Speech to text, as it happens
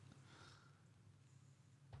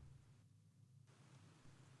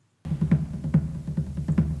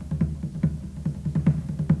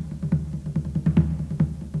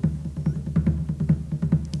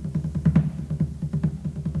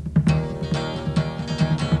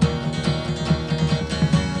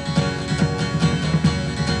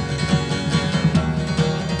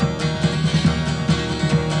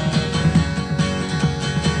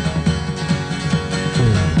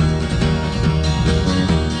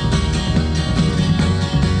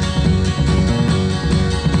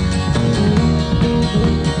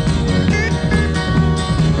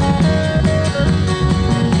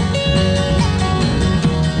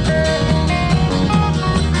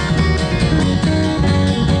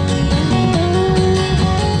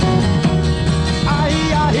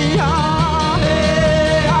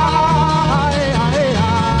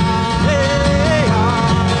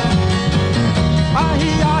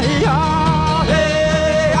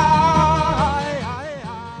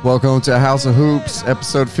Welcome to House of Hoops,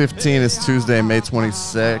 episode 15. It's Tuesday, May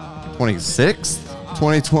 26th,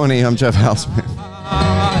 2020. I'm Jeff Houseman.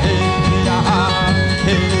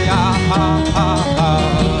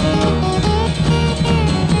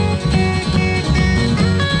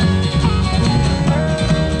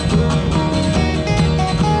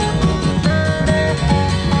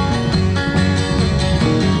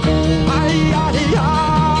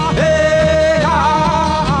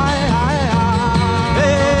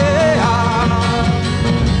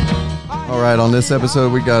 All right, on this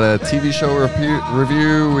episode, we got a TV show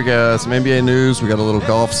review. We got some NBA news. We got a little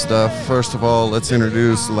golf stuff. First of all, let's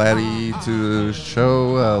introduce Laddie to the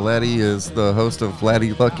show. Laddie is the host of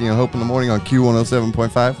Laddie, Lucky, and Hope in the Morning on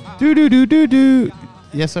Q107.5. Do.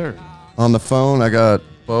 Yes, sir. On the phone, I got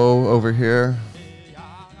Bo over here.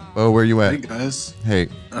 Bo, where you at? Hey, guys. Hey.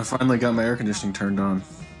 I finally got my air conditioning turned on.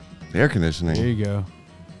 The air conditioning. There you go.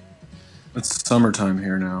 It's summertime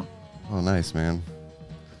here now. Oh, nice, man.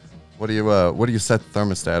 What do you set the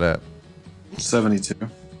thermostat at? 72.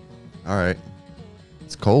 All right.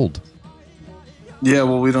 It's cold. Yeah,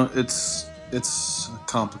 well, we don't. It's a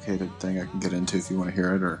complicated thing I can get into if you want to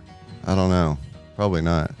hear it, or I don't know. Probably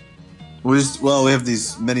not. we have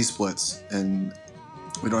these mini splits, and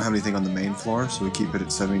we don't have anything on the main floor, so we keep it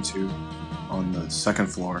at 72 on the second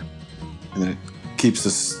floor, and then it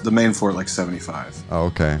keeps the main floor at like 75. Oh,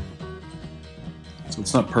 okay. So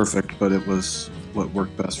it's not perfect, but it was what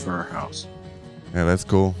worked best for our house. Yeah, that's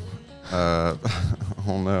cool. I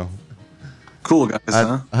don't know. Cool guys,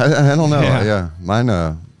 huh? I don't know. Yeah. Yeah. Mine,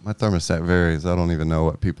 my thermostat varies. I don't even know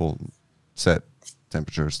what people set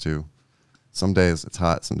temperatures to. Some days it's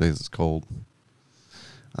hot, some days it's cold.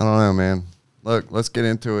 I don't know, man. Look, let's get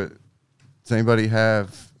into it. Does anybody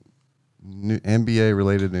have new NBA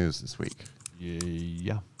related news this week?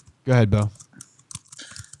 Yeah. Go ahead, Bo.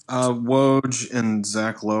 Woj and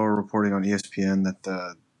Zach Lowe are reporting on ESPN that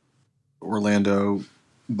the Orlando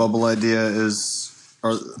bubble idea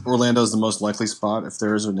Orlando is the most likely spot if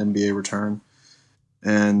there is an NBA return.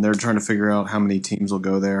 And they're trying to figure out how many teams will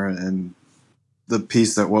go there. And the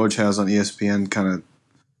piece that Woj has on ESPN kind of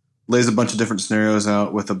lays a bunch of different scenarios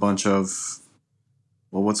out with a bunch of,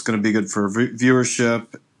 well, what's going to be good for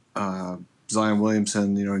viewership. Zion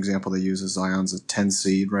Williamson, an example they use is Zion's a 10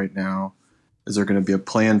 seed right now. Is there going to be a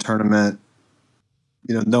play-in tournament?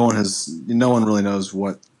 No one really knows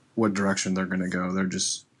what direction they're going to go. They're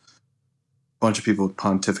just a bunch of people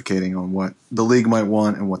pontificating on what the league might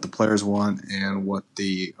want and what the players want and what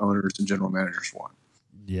the owners and general managers want.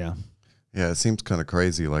 Yeah. Yeah, it seems kind of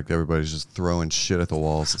crazy. Like everybody's just throwing shit at the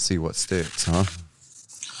walls to see what sticks, huh?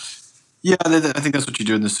 Yeah, I think that's what you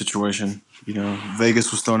do in this situation.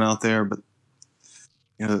 Vegas was thrown out there, but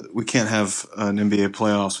we can't have an NBA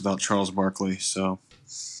playoffs without Charles Barkley. So,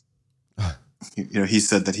 he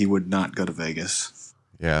said that he would not go to Vegas.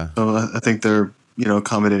 Yeah. So I think they're,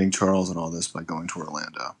 accommodating Charles and all this by going to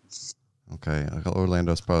Orlando. Okay.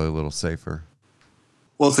 Orlando's probably a little safer.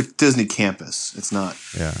 Well, it's a Disney campus. It's not.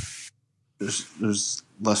 Yeah. There's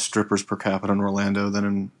less strippers per capita in Orlando than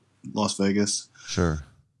in Las Vegas. Sure.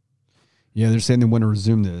 Yeah, they're saying they want to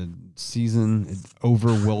resume the season.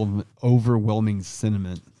 Overwhelming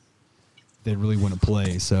sentiment. They really want to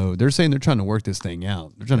play. So they're saying they're trying to work this thing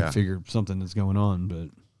out. They're trying to figure something that's going on. But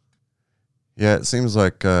yeah, it seems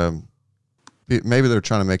like maybe they're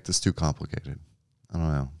trying to make this too complicated. I don't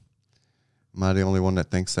know. Am I the only one that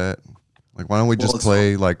thinks that? Like, why don't we just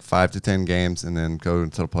play like 5 to 10 games and then go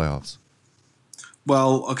into the playoffs?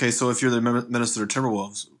 Well, okay, so if you're the Minnesota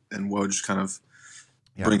Timberwolves, and Woj kind of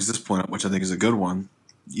brings this point up, which I think is a good one,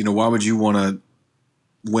 why would you want to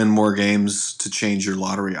win more games to change your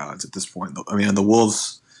lottery odds at this point? I mean, the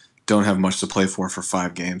Wolves don't have much to play for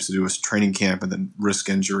 5 games to do a training camp and then risk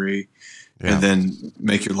injury and then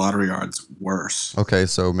make your lottery odds worse. Okay,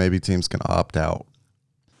 so maybe teams can opt out.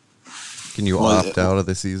 Can you opt out of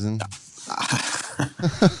the season?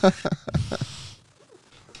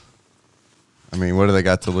 I mean, what do they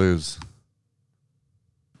got to lose?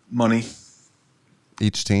 Money.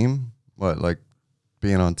 Each team? What, like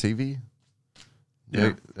being on TV?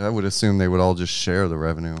 Yeah. I would assume they would all just share the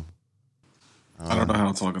revenue. I don't know how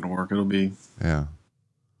it's all going to work. It'll be. Yeah.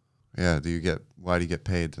 Yeah. Why do you get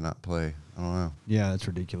paid to not play? I don't know. yeah, that's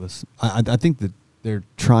ridiculous. I think that they're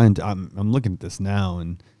trying to. I'm looking at this now,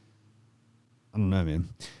 and I don't know, man.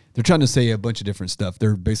 They're trying to say a bunch of different stuff.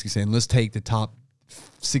 They're basically saying, let's take the top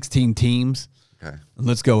 16 teams, Okay. and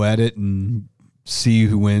let's go at it and see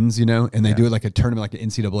who wins, and they do it like a tournament, like an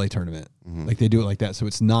NCAA tournament. Mm-hmm. Like they do it like that. So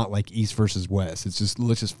it's not like East versus West. It's just,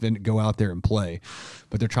 let's just go out there and play.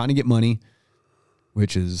 But they're trying to get money,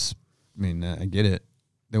 which is, I get it.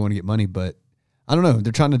 They want to get money, but I don't know.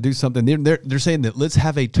 They're trying to do something. They're saying that let's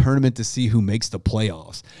have a tournament to see who makes the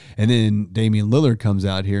playoffs. And then Damian Lillard comes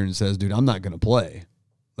out here and says, dude, I'm not going to play.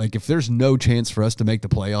 Like, if there's no chance for us to make the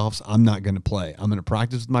playoffs, I'm not going to play. I'm going to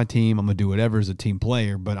practice with my team. I'm going to do whatever as a team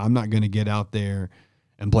player, but I'm not going to get out there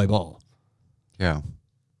and play ball. Yeah.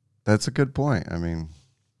 That's a good point. I mean,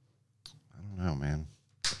 I don't know, man.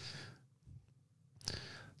 To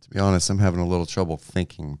be honest, I'm having a little trouble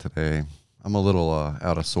thinking today. I'm a little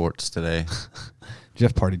out of sorts today.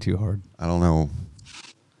 Jeff partied too hard. I don't know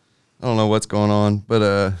what's going on,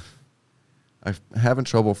 but I'm having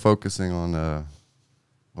trouble focusing on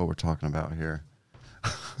what we're talking about here.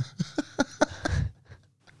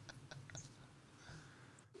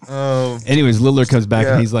 Anyways, Lillard comes back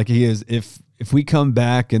Yeah. and he's like, if we come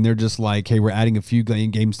back and they're just like, hey, we're adding a few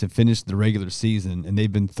games to finish the regular season, and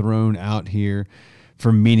they've been thrown out here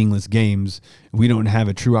for meaningless games, we don't have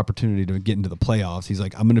a true opportunity to get into the playoffs. He's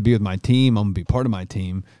like, I'm going to be with my team. I'm going to be part of my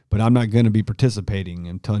team, but I'm not going to be participating.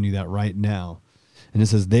 I'm telling you that right now. And it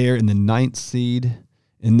says they're in the 9th seed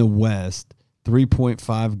in the West,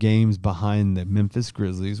 3.5 games behind the Memphis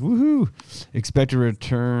Grizzlies. Woohoo! Expected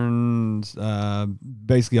returns,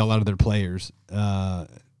 basically a lot of their players.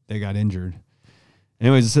 They got injured.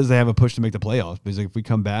 Anyways, it says they have a push to make the playoffs. Because if we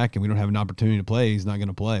come back and we don't have an opportunity to play, he's not going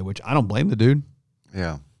to play, which I don't blame the dude.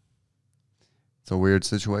 Yeah. It's a weird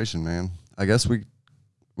situation, man. I guess we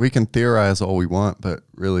can theorize all we want, but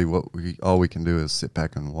really all we can do is sit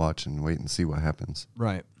back and watch and wait and see what happens.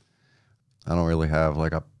 Right. I don't really have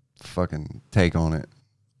like a fucking take on it.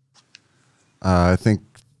 I think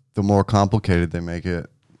the more complicated they make it,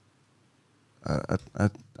 I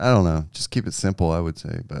don't know. Just keep it simple, I would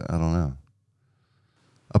say, but I don't know.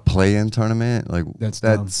 A play-in tournament, like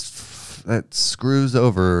that screws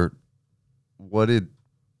over. What did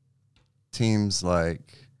teams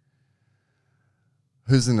like?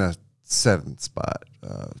 Who's in the 7th spot?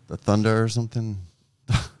 The Thunder or something?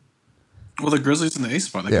 Well, the Grizzlies in the 8th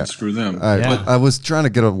spot, they can screw them. I was trying to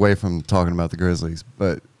get away from talking about the Grizzlies,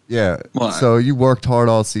 but yeah. Well, so you worked hard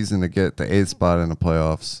all season to get the 8th spot in the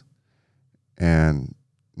playoffs, and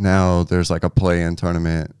now there's like a play-in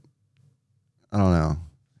tournament. I don't know.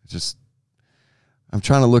 I'm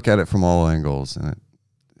trying to look at it from all angles, and it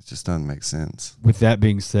just doesn't make sense. With that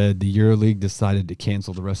being said, the EuroLeague decided to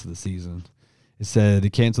cancel the rest of the season. It said they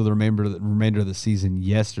canceled the remainder of the season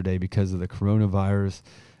yesterday because of the coronavirus.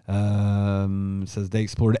 It says they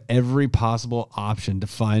explored every possible option to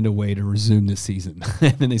find a way to resume the season.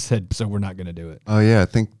 And then they said, so we're not going to do it. Oh, yeah. I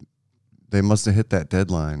think they must have hit that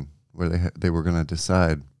deadline where they were going to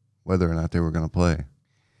decide whether or not they were going to play.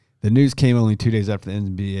 The news came only 2 days after the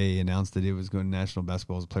NBA announced that it was going to National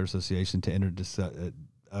Basketball Players Association to enter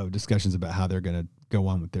discussions about how they're going to go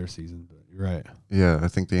on with their season. But you're right. Yeah, I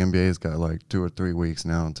think the NBA's got like 2 or 3 weeks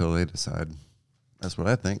now until they decide. That's what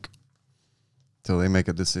I think. Until they make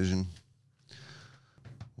a decision.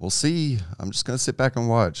 We'll see. I'm just going to sit back and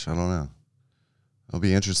watch. I don't know. It'll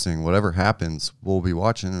be interesting. Whatever happens, we'll be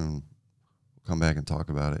watching and we'll come back and talk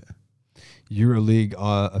about it. EuroLeague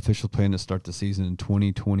official plan to start the season in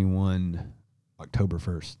 2021, October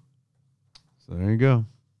 1st. So there you go.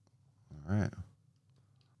 All right.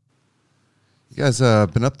 You guys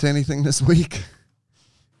been up to anything this week?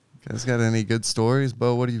 You guys got any good stories?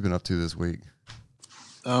 Bo, what have you been up to this week?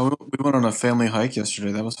 We went on a family hike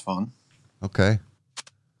yesterday. That was fun. Okay.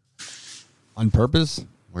 On purpose?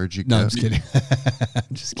 Where'd you go? No, I'm just kidding.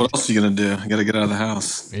 Just What else are you gonna do? I got to get out of the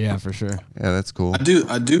house. Yeah, for sure. Yeah, that's cool.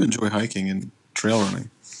 I do enjoy hiking and trail running.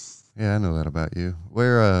 Yeah, I know that about you.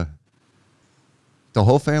 Where the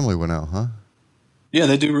whole family went out, huh? Yeah,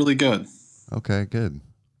 they do really good. Okay, good.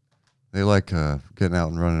 They like getting out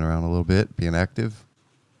and running around a little bit, being active.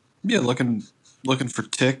 Yeah, looking for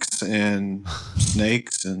ticks and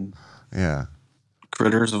snakes and Yeah.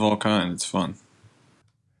 critters of all kinds. It's fun.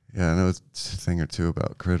 Yeah, I know a thing or two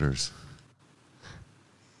about critters.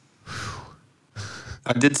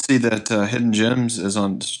 I did see that Hidden Gems is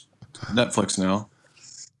on Netflix now.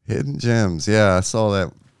 Hidden Gems. Yeah, I saw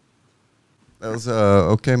that. That was a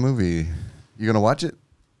okay movie. You gonna watch it?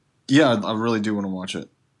 Yeah, I really do want to watch it.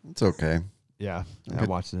 It's okay. Yeah, I Okay.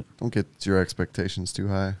 watched it. Don't get your expectations too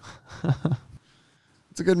high.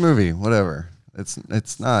 It's a good movie. Whatever.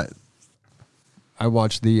 It's not. I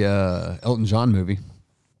watched the Elton John movie.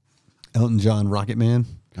 Elton John, Rocket Man.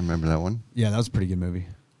 I remember that one. Yeah, that was a pretty good movie.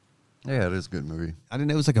 Yeah, it is a good movie. I didn't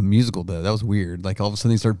know it was like a musical, though. That was weird. Like, all of a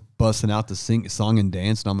sudden, they start busting out to sing song and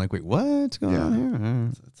dance, and I'm like, wait, what's going on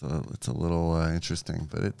here? It's a little interesting,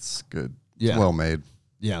 but it's good. Yeah. It's well made.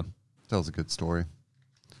 Yeah. Tells a good story.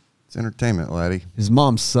 It's entertainment, laddie. His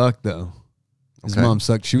mom sucked, though. His Okay. mom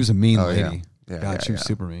sucked. She was a mean Oh, yeah. lady. Yeah, God, yeah, she was yeah.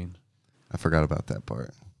 super mean. I forgot about that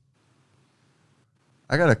part.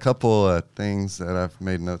 I got a couple of things that I've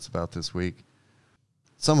made notes about this week.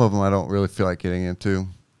 Some of them I don't really feel like getting into.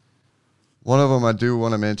 One of them I do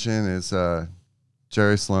want to mention is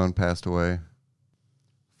Jerry Sloan passed away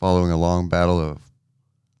following a long battle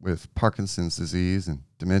with Parkinson's disease and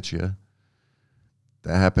dementia.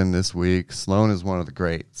 That happened this week. Sloan is one of the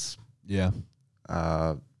greats. Yeah.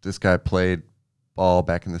 This guy played ball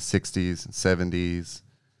back in the 60s and 70s.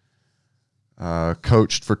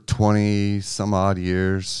 Coached for 20 some odd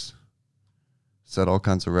years. Set all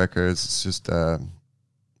kinds of records. It's just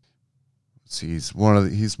he's one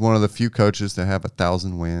of the few coaches to have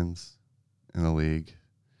 1,000 wins in the league.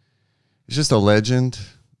 He's just a legend.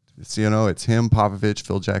 It's him, Popovich,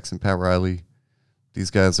 Phil Jackson, Pat Riley.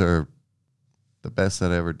 These guys are the best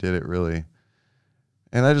that ever did it, really.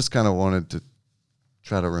 And I just kind of wanted to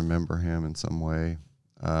try to remember him in some way.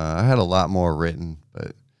 I had a lot more written,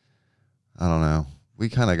 but I don't know. We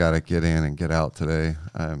kind of got to get in and get out today.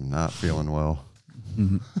 I'm not feeling well.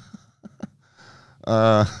 Mm-hmm.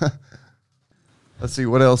 Let's see,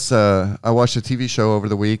 what else? I watched a TV show over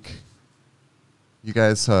the week. You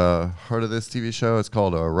guys heard of this TV show? It's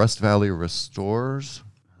called Rust Valley Restores.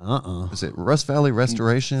 Is it Rust Valley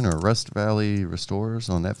Restoration or Rust Valley Restores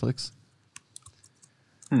on Netflix?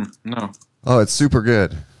 No. Oh, it's super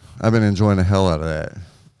good. I've been enjoying the hell out of that.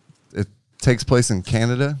 It takes place in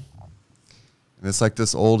Canada. And it's like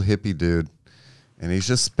this old hippie dude. And he's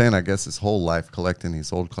just spent, I guess, his whole life collecting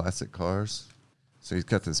these old classic cars. So he's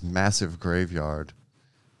got this massive graveyard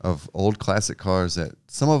of old classic cars that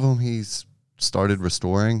some of them he's started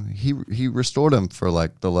restoring. He restored them for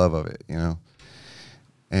like the love of it,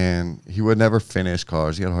 And he would never finish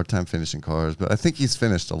cars. He had a hard time finishing cars, but I think he's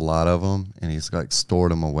finished a lot of them and he's like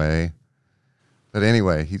stored them away. But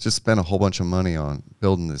anyway, he just spent a whole bunch of money on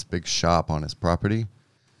building this big shop on his property.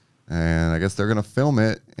 And I guess they're going to film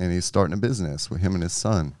it, and he's starting a business with him and his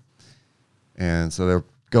son. And so they're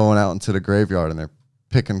going out into the graveyard, and they're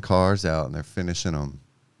picking cars out, and they're finishing them.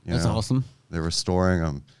 That's awesome. They're restoring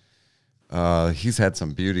them. He's had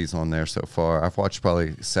some beauties on there so far. I've watched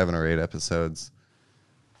probably 7 or 8 episodes.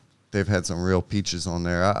 They've had some real peaches on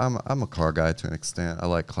there. I'm a car guy to an extent. I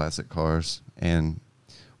like classic cars. And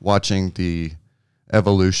watching the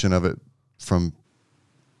evolution of it from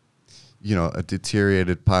a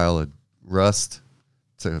deteriorated pile of rust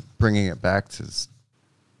to bringing it back to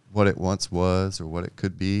what it once was or what it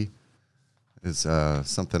could be is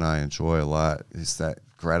something I enjoy a lot. Is that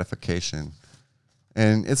gratification.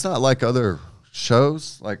 And it's not like other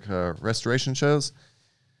shows, like restoration shows.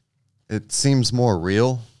 It seems more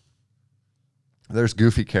real. There's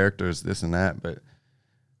goofy characters, this and that,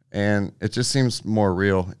 and it just seems more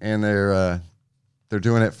real. And they're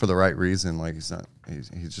doing it for the right reason. Like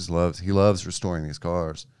he loves restoring these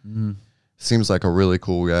cars. Mm-hmm. Seems like a really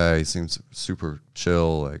cool guy. He seems super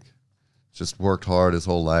chill, like just worked hard his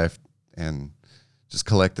whole life and just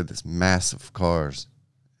collected this massive cars.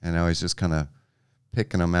 And now he's just kind of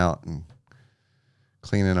picking them out and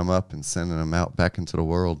cleaning them up and sending them out back into the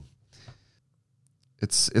world.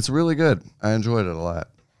 It's really good. I enjoyed it a lot.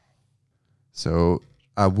 So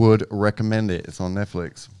I would recommend it. It's on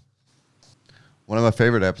Netflix. One of my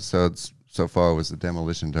favorite episodes so far was the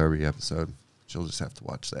Demolition Derby episode. You'll just have to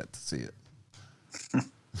watch that to see it.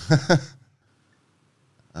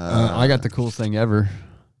 I got the coolest thing ever.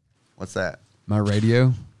 What's that? My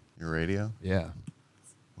radio. Your radio? Yeah.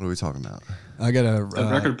 What are we talking about? I got a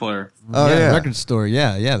record player. Oh, yeah. Record store.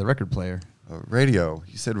 Yeah, the record player. Radio.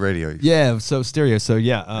 You said radio. Yeah, so stereo. So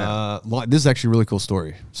yeah, this is actually a really cool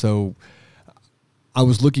story. So I'm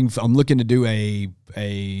looking to do a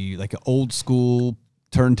like an old school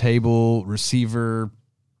turntable receiver,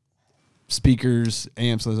 speakers,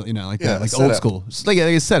 amps, like that, like old school. It's like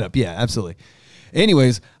a setup. Yeah, absolutely.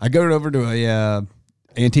 Anyways, I go over to a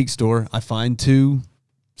antique store. I find 2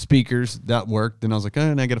 speakers that worked. Then I was like,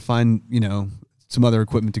 and I got to find some other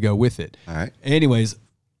equipment to go with it. All right. Anyways,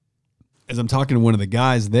 as I'm talking to one of the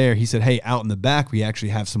guys there, he said, hey, out in the back, we actually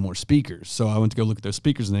have some more speakers. So I went to go look at those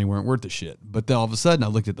speakers, and they weren't worth the shit. But then all of a sudden, I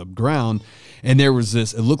looked at the ground, and there was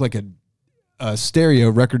this, it looked like a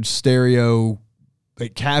record stereo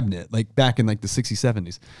like cabinet, like back in like the 60s,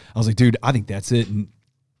 70s. I was like, dude, I think that's it. And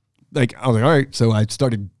like, I was like, all right. So I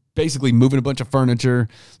started basically moving a bunch of furniture,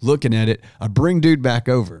 looking at it. I bring dude back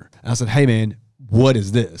over. And I said, hey, man, what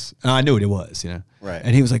is this? And I knew what it was, Right.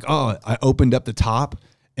 And he was like, oh, I opened up the top.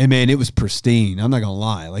 And man, it was pristine. I'm not gonna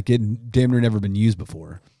lie; like it damn near never been used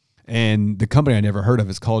before. And the company I never heard of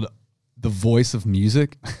is called The Voice of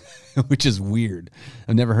Music, which is weird.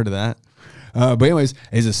 I've never heard of that. But anyways,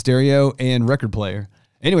 he's a stereo and record player.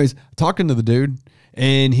 Anyways, talking to the dude,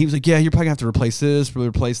 And he was like, yeah, you're probably gonna have to replace this,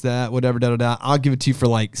 replace that, whatever, da da da. I'll give it to you for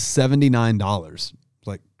like $79.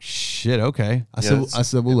 Like, shit, okay. I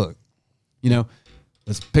said, well, look,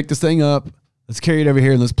 let's pick this thing up, let's carry it over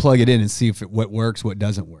here and let's plug it in and see if what works, what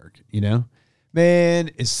doesn't work,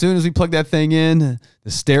 Man, as soon as we plug that thing in,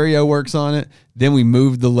 the stereo works on it. Then we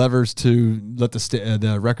moved the levers to let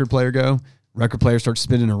the record player go. Record player starts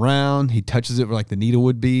spinning around. He touches it where like the needle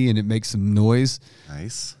would be, and it makes some noise.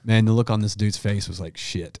 Nice. Man, the look on this dude's face was like,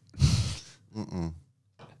 shit.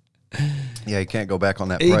 Yeah, you can't go back on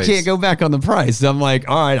that You price. can't go back on the price. I'm like,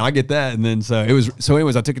 all right, I get that. And then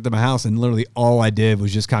anyways, I took it to my house, and literally all I did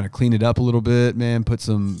was just kind of clean it up a little bit, man, put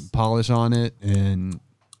some polish on it, and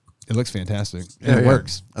it looks fantastic. And it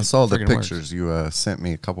works. I saw the Freaking pictures. You sent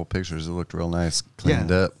me a couple pictures. It looked real nice,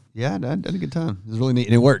 cleaned up. Yeah, I had a good time. It was really neat.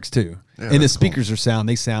 And it works too. Yeah, and the that's speakers are sound.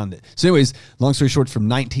 They sound it. So anyways, long story short, it's from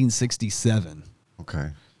 1967. Okay.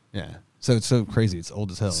 Yeah. So it's so crazy. It's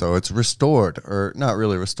old as hell. So it's restored, or not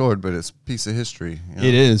really restored, but it's a piece of history.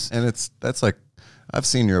 It is. And that's like, I've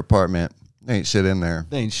seen your apartment. There ain't shit in there.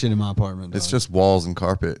 They ain't shit in my apartment. It's dog. just walls and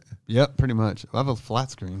carpet. Yep, pretty much. I have a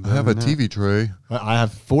flat screen. I have a TV tray. I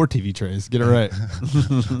have 4 TV trays. Get it right.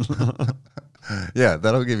 Yeah,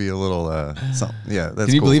 that'll give you a little something. Yeah, that's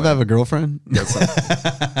Can you cool, believe I man. have a girlfriend? That's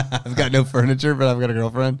I've got no furniture, but I've got a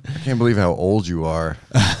girlfriend. I can't believe how old you are.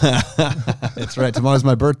 That's right. Tomorrow's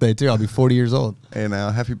my birthday too. I'll be 40 years old. Hey,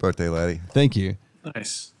 now, happy birthday, laddie. Thank you.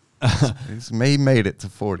 Nice. He made it to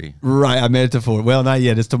 40. Right, I made it to 40. Well, not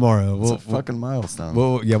yet. It's tomorrow. It's a fucking milestone.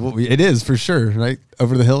 Well, yeah, it is for sure. Right,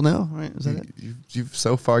 over the hill now. Right, is that it? You've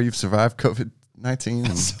so far you've survived COVID-19,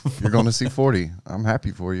 and you're going to see 40. I'm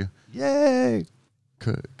happy for you. Yay!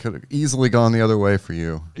 Could have easily gone the other way for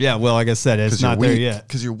you. Yeah, well, like I said, it's not there yet.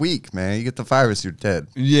 Because you're weak, man. You get the virus, you're dead.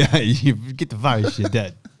 Yeah, you get the virus, you're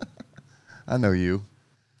dead. I know you.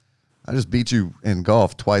 I just beat you in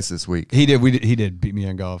golf twice this week. He did. He did beat me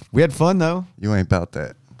in golf. We had fun though. You ain't about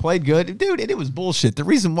that. Played good, dude. And it was bullshit. The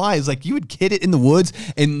reason why is like you would hit it in the woods,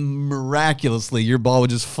 and miraculously your ball would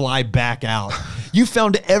just fly back out. You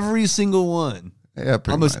found every single one. Yeah,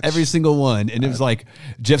 pretty Almost much. every single one. And it was like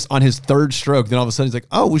Jeff's on his 3rd stroke. Then all of a sudden he's like,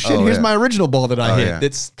 oh, well, shit, here's my original ball that I hit. yeah.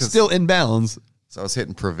 It's still in bounds. So I was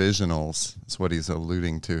hitting provisionals. That's what he's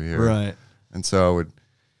alluding to here. Right. And so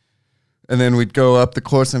and then we'd go up the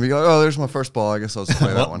course and be like, oh, there's my first ball. I guess I'll just play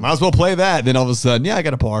that Well, one. might as well play that. Then all of a sudden, yeah, I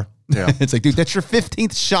got a par. Yeah. It's like, dude, that's your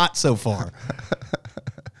 15th shot so far.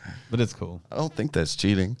 But it's cool. I don't think that's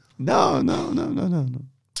cheating. No.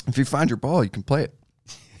 If you find your ball, you can play it.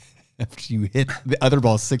 After you hit the other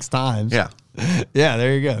ball 6 times. Yeah. Yeah,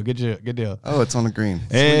 there you go. Good deal. Oh, it's on the green.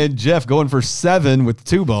 And Jeff going for 7 with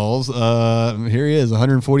 2 balls. Here he is,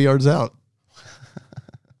 140 yards out.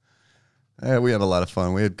 Yeah, we had a lot of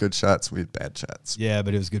fun. We had good shots. We had bad shots. Yeah,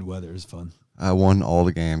 but it was good weather. It was fun. I won all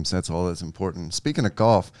the games. That's all that's important. Speaking of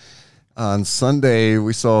golf, on Sunday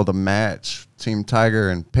we saw the match. Team Tiger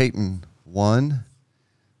and Peyton won,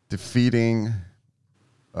 defeating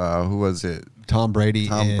who was it? Tom Brady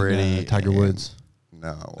and Tiger and- Woods.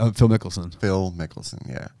 No, Phil Mickelson. Phil Mickelson.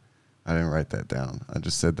 Yeah, I didn't write that down. I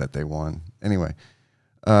just said that they won. Anyway,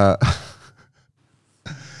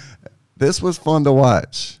 this was fun to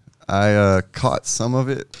watch. I caught some of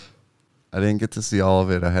it. I didn't get to see all of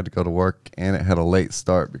it. I had to go to work, and it had a late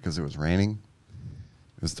start because it was raining.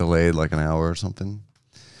 It was delayed like an hour or something.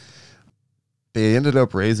 They ended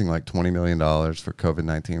up raising like $20 million for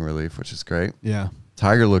COVID-19 relief, which is great. Yeah.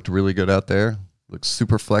 Tiger looked really good out there. Looked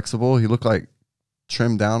super flexible. He looked like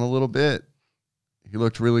trimmed down a little bit. He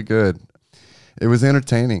looked really good. It was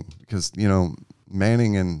entertaining because,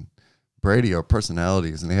 Manning and Brady are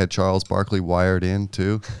personalities, and they had Charles Barkley wired in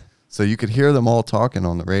too. So you could hear them all talking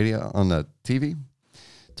on the radio, on the TV,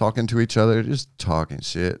 talking to each other, just talking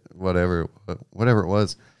shit, whatever it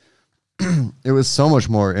was. It was so much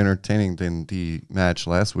more entertaining than the match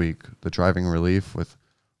last week, the driving relief with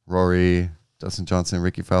Rory, Dustin Johnson,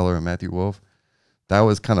 Ricky Fowler, and Matthew Wolff. That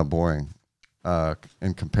was kind of boring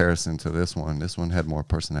in comparison to this one. This one had more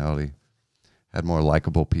personality, had more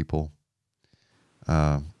likable people.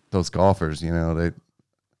 Those golfers,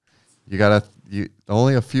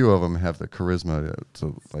 only a few of them have the charisma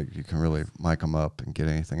to like you can really mic them up and get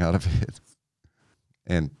anything out of it.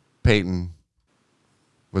 And Peyton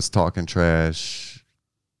was talking trash.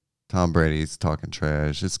 Tom Brady's talking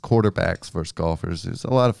trash. It's quarterbacks versus golfers. It's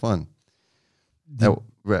a lot of fun. Yeah.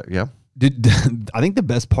 I think the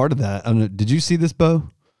best part of that, I don't know, did you see this, Bo?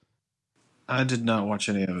 I did not watch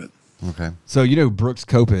any of it. Okay. So you know who Brooks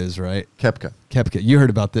Koepka is, right? Koepka. You heard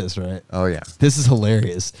about this, right? Oh, yeah. This is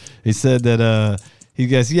hilarious. He said that he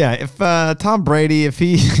goes, yeah, if Tom Brady, if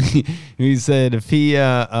he he said if he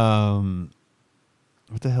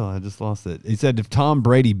What the hell? I just lost it. He said if Tom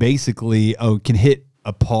Brady basically can hit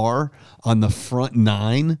a par on the front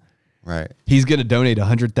nine, Right. he's going to donate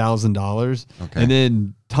 $100,000. Okay. And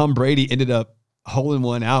then Tom Brady ended up holing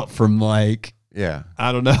one out from like, Yeah.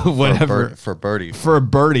 I don't know, whatever. For birdie. For a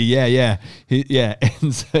birdie, yeah.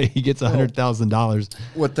 And so he gets $100,000.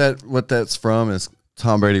 What that's from is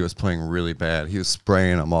Tom Brady was playing really bad. He was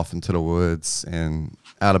spraying them off into the woods and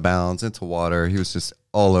out of bounds into water. He was just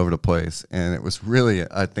all over the place, and it was really,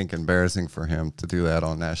 I think, embarrassing for him to do that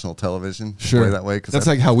on national television. Sure, play that way, that's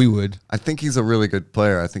like how we would. I think he's a really good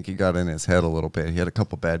player. I think he got in his head a little bit. He had a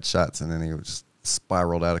couple bad shots, and then he just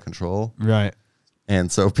spiraled out of control. Right.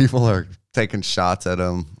 And so people are taking shots at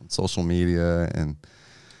him on social media, and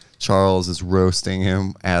Charles is roasting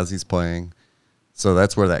him as he's playing. So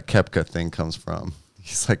that's where that Koepka thing comes from.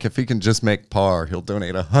 He's like, if he can just make par, he'll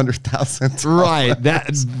donate $100,000. Right.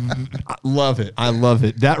 That's I love it. I love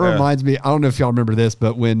it. That reminds me. I don't know if y'all remember this,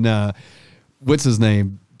 but when what's his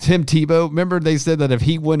name? Tim Tebow. Remember they said that if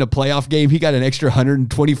he won a playoff game, he got an extra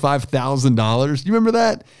 $125,000. You remember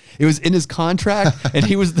that? It was in his contract, and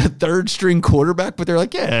he was the third string quarterback. But they're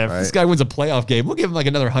like, yeah, if this guy wins a playoff game, we'll give him like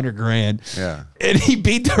another $100,000. Yeah. And he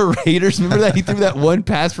beat the Raiders. Remember that? He threw that one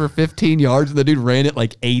pass for 15 yards, and the dude ran it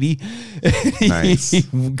like 80. Nice.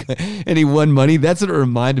 And he won money. That's what it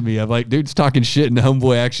reminded me of. Like, dude's talking shit, and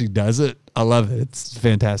homeboy actually does it. I love it. It's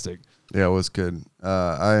fantastic. Yeah, it was good.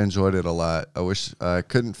 I enjoyed it a lot. I wish I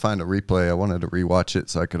couldn't find a replay. I wanted to rewatch it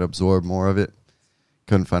so I could absorb more of it.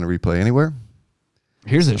 Couldn't find a replay anywhere.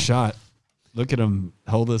 Here's a shot. Look at him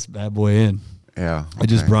hold this bad boy in. Yeah. I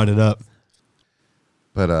just brought it up.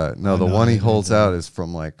 But no, the one he holds out is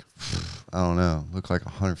from like, I don't know, look like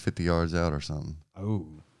 150 yards out or something. Oh.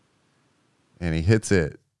 And he hits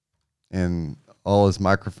it, and all his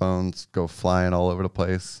microphones go flying all over the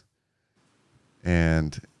place.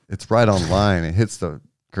 And it's right on line. It hits the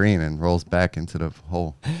green and rolls back into the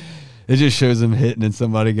hole. It just shows him hitting, and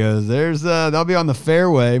somebody goes, "There's they'll be on the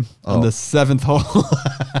fairway on the seventh hole."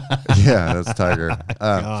 Yeah, that's Tiger.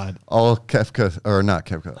 God. All Koepka, or not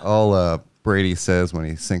Koepka, all Brady says when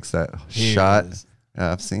he sinks that shot.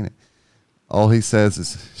 Yeah, I've seen it. All he says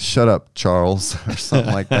is, "Shut up, Charles," or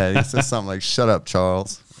something like that. He says something like, "Shut up,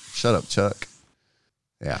 Charles. Shut up, Chuck."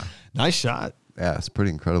 Yeah. Nice shot. Yeah, it's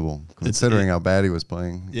pretty incredible considering how bad he was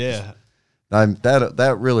playing. Yeah.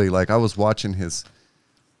 That really, like, I was watching his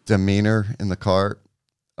demeanor in the cart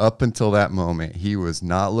up until that moment. He was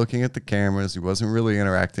not looking at the cameras. He wasn't really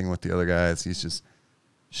interacting with the other guys. He's just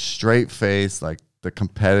straight faced, like the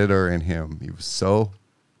competitor in him. He was so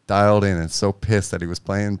dialed in and so pissed that he was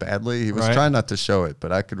playing badly. He was trying not to show it,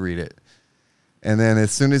 but I could read it. And then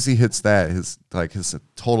as soon as he hits that, his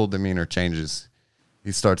total demeanor changes.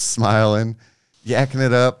 He starts smiling, yakking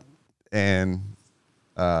it up, and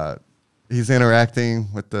he's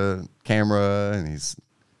interacting with the camera, and he's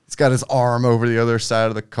got his arm over the other side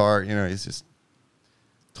of the cart. You know, he's just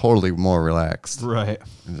totally more relaxed. Right.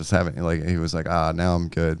 And just having, like, he was like, now I'm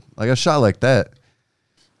good. Like a shot like that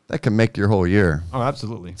can make your whole year. Oh,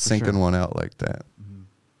 absolutely. Sinking one out like that. Mm-hmm.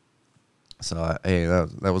 So, hey,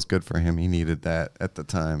 that was good for him. He needed that at the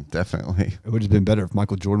time, definitely. It would have been better if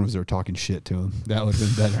Michael Jordan was there talking shit to him. That would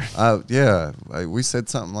have been better. Yeah. We said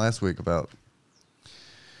something last week about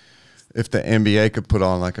if the NBA could put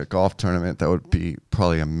on like a golf tournament, that would be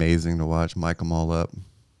probably amazing to watch. Mic them all up.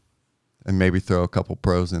 And maybe throw a couple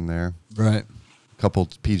pros in there. Right. A couple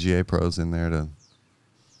PGA pros in there to,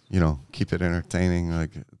 keep it entertaining,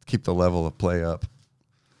 like keep the level of play up.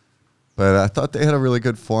 But I thought they had a really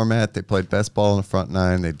good format. They played best ball in the front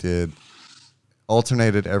nine. They did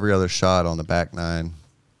alternated every other shot on the back nine.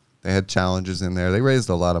 They had challenges in there. They raised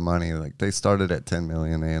a lot of money. Like they started at $10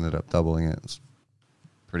 million. They ended up doubling it. It was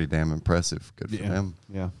pretty damn impressive. Good for them.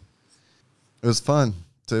 Yeah. It was fun.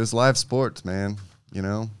 So it was live sports, man.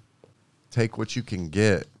 Take what you can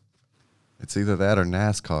get. It's either that or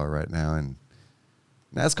NASCAR right now. And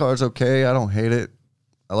NASCAR's okay. I don't hate it.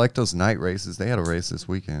 I like those night races. They had a race this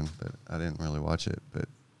weekend, but I didn't really watch it. But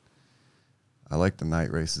I like the night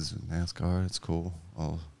races with NASCAR. It's cool.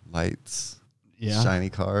 All lights, shiny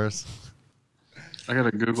cars. I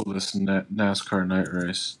gotta Google this NASCAR night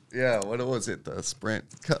race. Yeah, what was it? The Sprint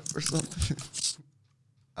Cup or something?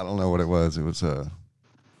 I don't know what it was. It was a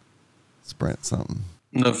Sprint something.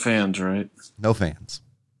 No fans, right? No fans.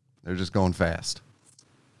 They're just going fast.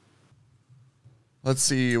 Let's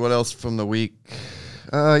see what else from the week.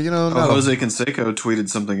 Jose Canseco tweeted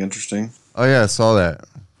something interesting. Oh yeah, I saw that.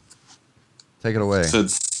 Take it away. It said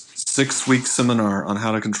 6-week seminar on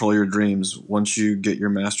how to control your dreams. Once you get your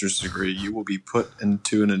master's degree, you will be put in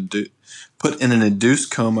an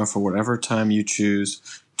induced coma for whatever time you choose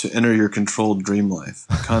to enter your controlled dream life.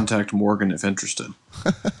 Contact Morgan if interested.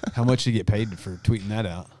 How much you get paid for tweeting that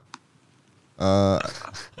out?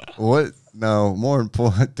 What? No, more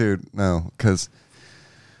important, dude. No, because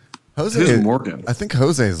Jose. Who's Morgan? I think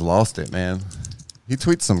Jose's lost it, man. He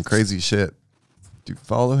tweets some crazy shit. Do you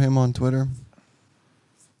follow him on Twitter?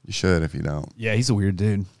 You should if you don't. Yeah, he's a weird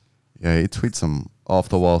dude. Yeah, he tweets some off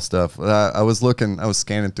the wall stuff. I was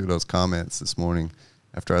scanning through those comments this morning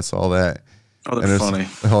after I saw that. Oh, they're funny.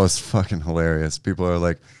 Oh, it's fucking hilarious. People are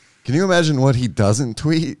like, "Can you imagine what he doesn't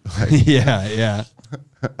tweet?" Like, yeah.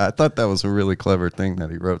 I thought that was a really clever thing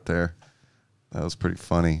that he wrote there. That was pretty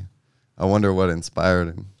funny. I wonder what inspired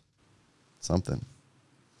him. Something.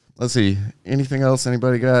 Let's see. Anything else?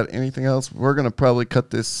 Anybody got anything else? We're going to probably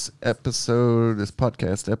cut this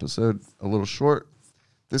podcast episode a little short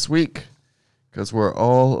this week because we're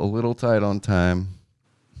all a little tight on time.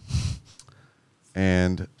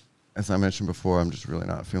 And as I mentioned before, I'm just really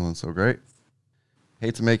not feeling so great.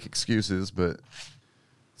 Hate to make excuses, but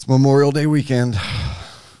it's Memorial Day weekend.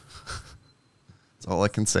 That's all I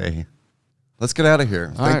can say. Let's get out of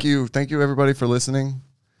here. Thank you everybody for listening.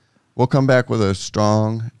 We'll come back with a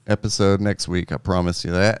strong episode next week. I promise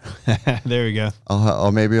you that. There we go.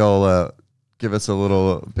 I'll give us a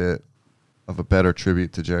little bit of a better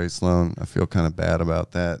tribute to Jerry Sloan. I feel kind of bad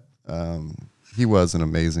about that. He was an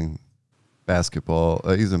amazing basketball.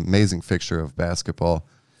 He's an amazing fixture of basketball.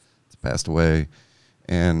 He's passed away,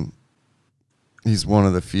 and he's one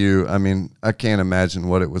of the few. I mean, I can't imagine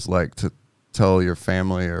what it was like to tell your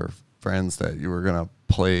family or friends that you were going to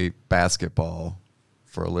play basketball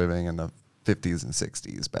for a living in the 50s and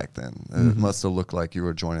 60s back then. Mm-hmm. It must have looked like you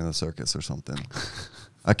were joining the circus or something.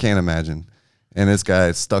 I can't imagine. And this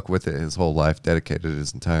guy stuck with it his whole life, dedicated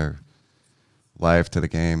his entire life to the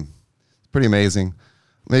game. It's pretty amazing.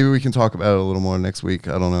 Maybe we can talk about it a little more next week.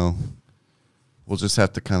 I don't know. We'll just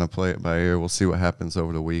have to kind of play it by ear. We'll see what happens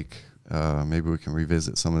over the week. Maybe we can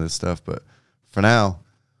revisit some of this stuff. But for now,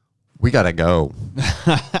 we got to go.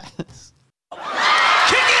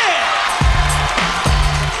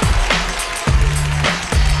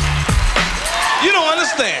 You don't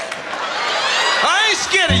understand. I ain't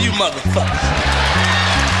scared of you motherfuckers.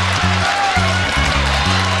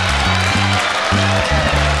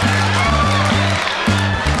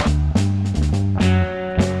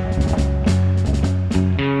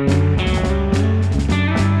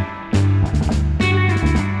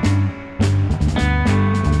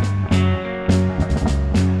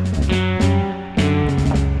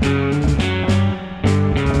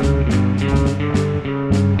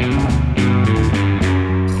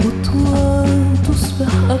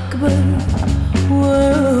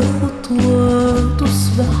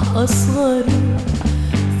 أصغر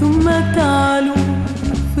ثم تعلو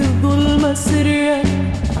في الظلمة سرا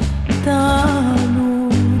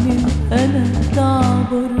تعلوني أنا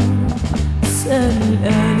تعبر سأل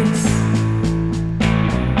آلس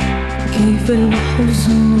كيف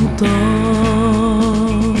الحزن طال